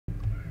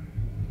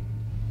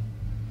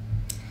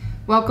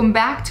Welcome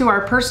back to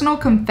our Personal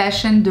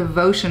Confession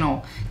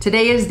Devotional.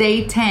 Today is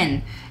day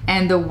 10,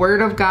 and the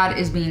Word of God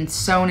is being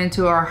sown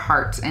into our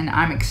hearts, and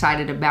I'm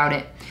excited about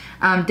it.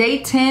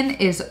 Day 10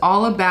 is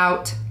all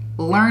about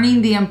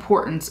learning the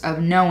importance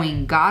of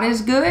knowing God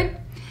is good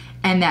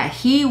and that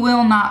He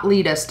will not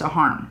lead us to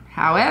harm.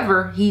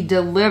 However, He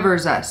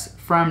delivers us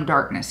from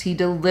darkness. He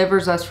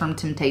delivers us from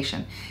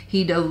temptation.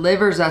 He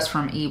delivers us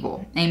from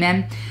evil.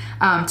 Amen.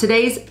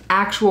 Today's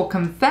actual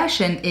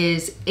confession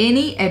is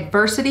any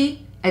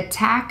adversity,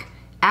 attack,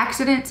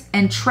 accidents,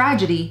 and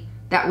tragedy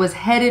that was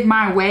headed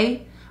my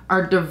way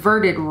are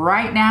diverted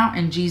right now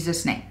in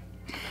Jesus' name.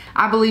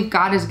 I believe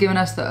God has given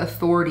us the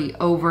authority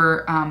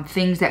over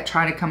things that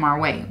try to come our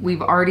way.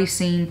 We've already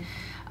seen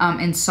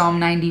in Psalm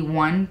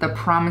 91 the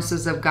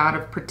promises of God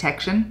of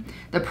protection,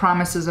 the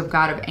promises of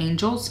God of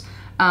angels.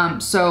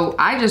 So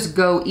I just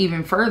go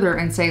even further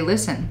and say,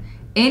 listen,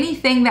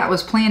 anything that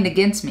was planned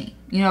against me,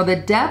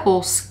 the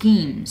devil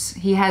schemes.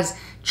 He has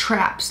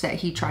traps that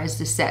he tries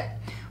to set.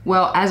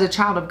 Well, as a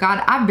child of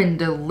God, I've been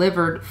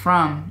delivered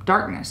from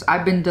darkness.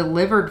 I've been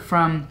delivered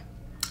from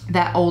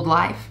that old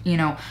life.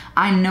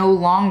 I no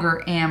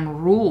longer am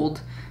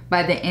ruled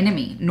by the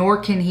enemy,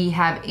 nor can he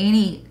have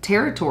any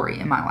territory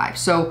in my life.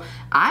 So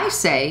I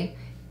say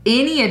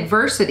any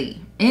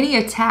adversity, any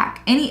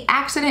attack, any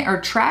accident or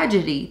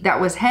tragedy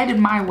that was headed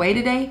my way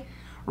today,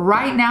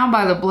 right now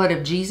by the blood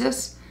of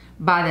Jesus,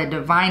 by the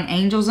divine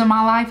angels in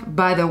my life,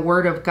 by the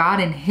Word of God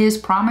and His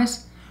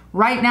promise,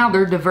 right now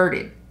they're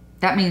diverted.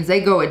 That means they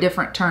go a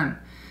different turn.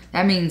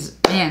 That means,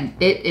 man,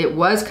 it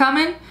was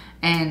coming,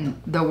 and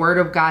the Word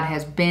of God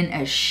has been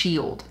a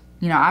shield.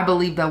 I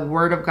believe the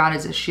Word of God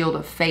is a shield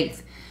of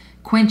faith,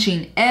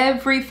 quenching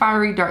every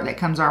fiery dart that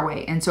comes our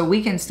way. And so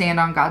we can stand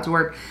on God's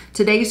Word.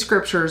 Today's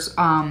scriptures,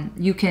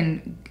 you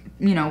can,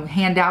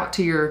 hand out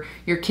to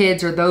your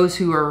kids or those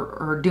who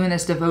are doing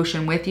this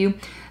devotion with you.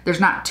 There's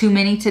not too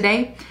many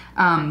today.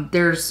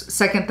 There's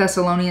 2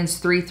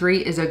 Thessalonians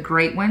 3:3 is a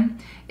great one.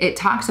 It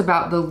talks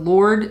about the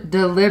Lord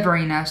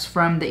delivering us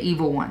from the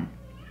evil one.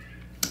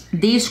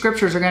 These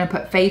scriptures are going to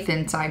put faith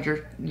inside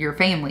your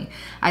family.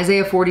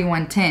 Isaiah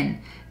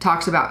 41:10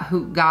 talks about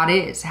who God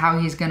is, how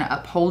He's going to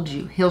uphold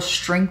you. He'll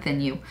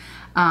strengthen you.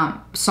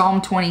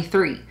 Psalm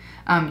 23.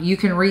 You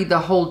can read the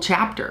whole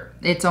chapter.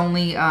 It's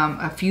only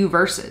a few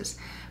verses.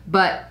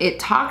 But it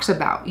talks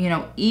about,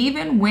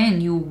 even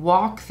when you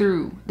walk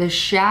through the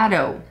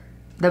shadow,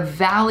 the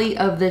valley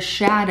of the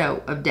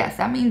shadow of death.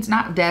 That means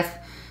not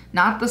death,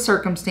 not the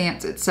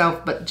circumstance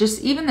itself, but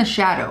just even the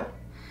shadow.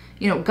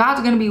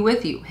 God's going to be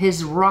with you.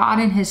 His rod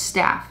and His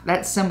staff,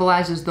 that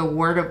symbolizes the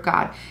Word of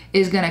God,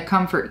 is going to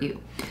comfort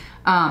you.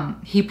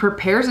 He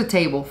prepares a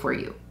table for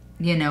you,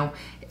 in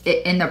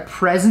the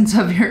presence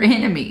of your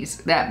enemies.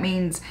 That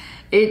means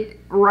it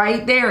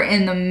right there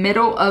in the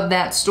middle of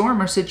that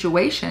storm or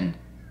situation,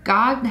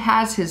 God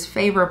has His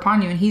favor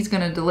upon you, and He's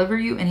going to deliver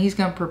you, and He's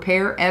going to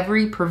prepare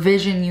every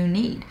provision you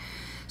need.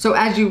 So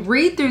as you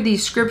read through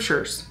these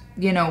scriptures,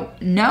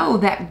 know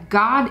that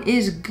God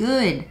is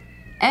good.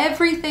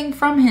 Everything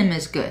from Him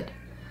is good.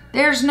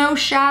 There's no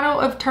shadow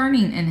of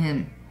turning in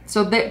Him.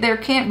 So there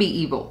can't be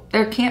evil.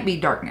 There can't be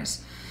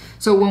darkness.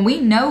 So when we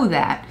know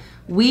that,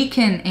 we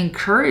can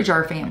encourage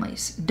our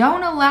families.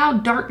 Don't allow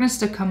darkness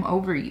to come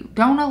over you.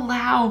 Don't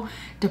allow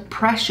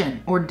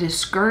depression or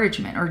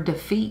discouragement or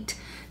defeat.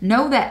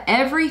 Know that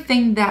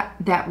everything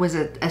that was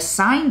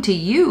assigned to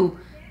you,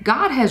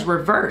 God has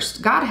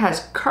reversed. God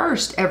has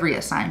cursed every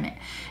assignment.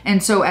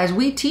 And so as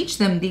we teach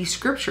them these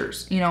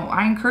scriptures,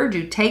 I encourage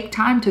you, take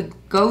time to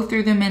go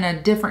through them in a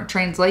different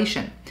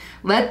translation.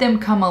 Let them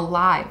come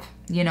alive.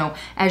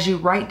 As you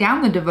write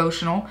down the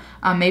devotional,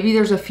 maybe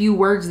there's a few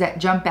words that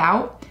jump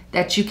out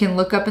that you can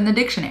look up in the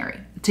dictionary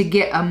to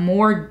get a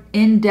more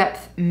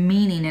in-depth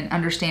meaning and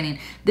understanding.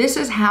 This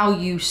is how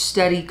you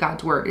study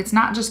God's Word. It's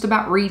not just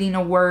about reading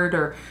a word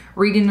or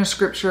reading a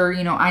scripture.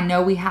 I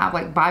know we have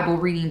like Bible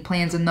reading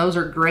plans, and those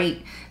are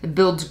great. It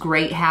builds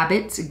great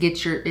habits. It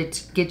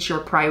gets your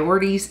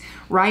priorities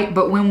right.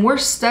 But when we're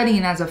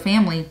studying as a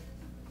family,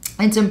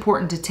 it's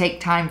important to take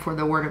time for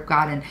the Word of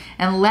God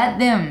and let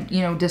them,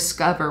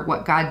 discover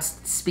what God's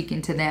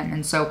speaking to them.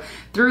 And so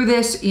through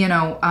this,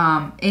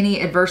 any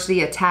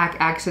adversity, attack,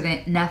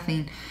 accident,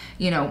 nothing,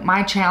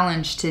 my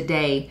challenge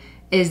today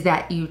is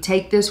that you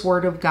take this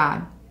Word of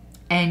God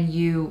and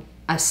you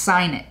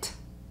assign it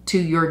to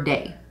your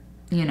day.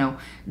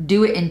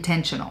 Do it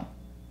intentional.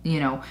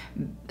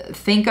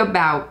 Think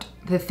about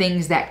the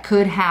things that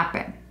could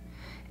happen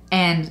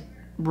and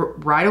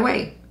right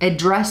away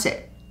address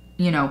it.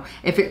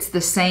 If it's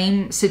the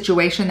same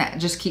situation that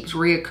just keeps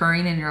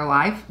reoccurring in your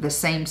life, the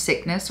same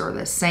sickness or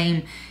the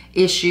same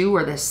issue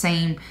or the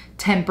same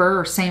temper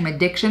or same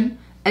addiction,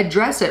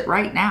 address it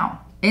right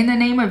now. In the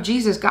name of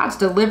Jesus, God's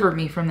delivered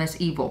me from this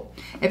evil.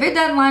 If it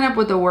doesn't line up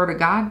with the Word of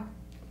God,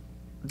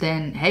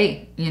 then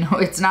hey,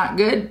 it's not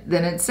good,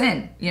 then it's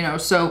sin.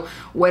 So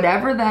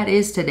whatever that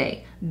is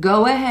today,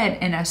 go ahead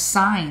and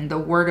assign the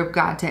Word of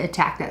God to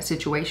attack that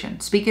situation.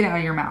 Speak it out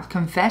of your mouth.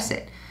 Confess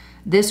it.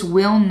 This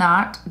will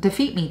not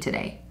defeat me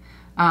today.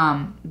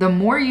 The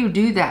more you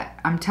do that,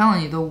 I'm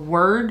telling you, the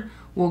Word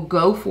will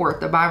go forth.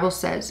 The Bible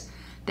says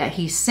that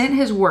he sent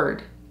his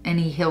word and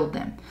he healed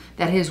them.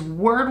 That his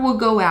word will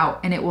go out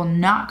and it will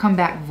not come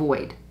back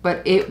void,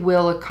 but it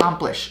will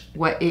accomplish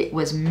what it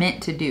was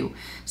meant to do.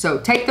 So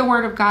take the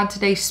word of God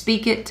today,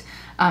 speak it,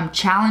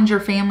 challenge your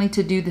family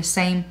to do the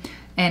same,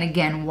 and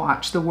again,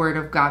 watch the word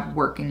of God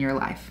work in your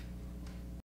life.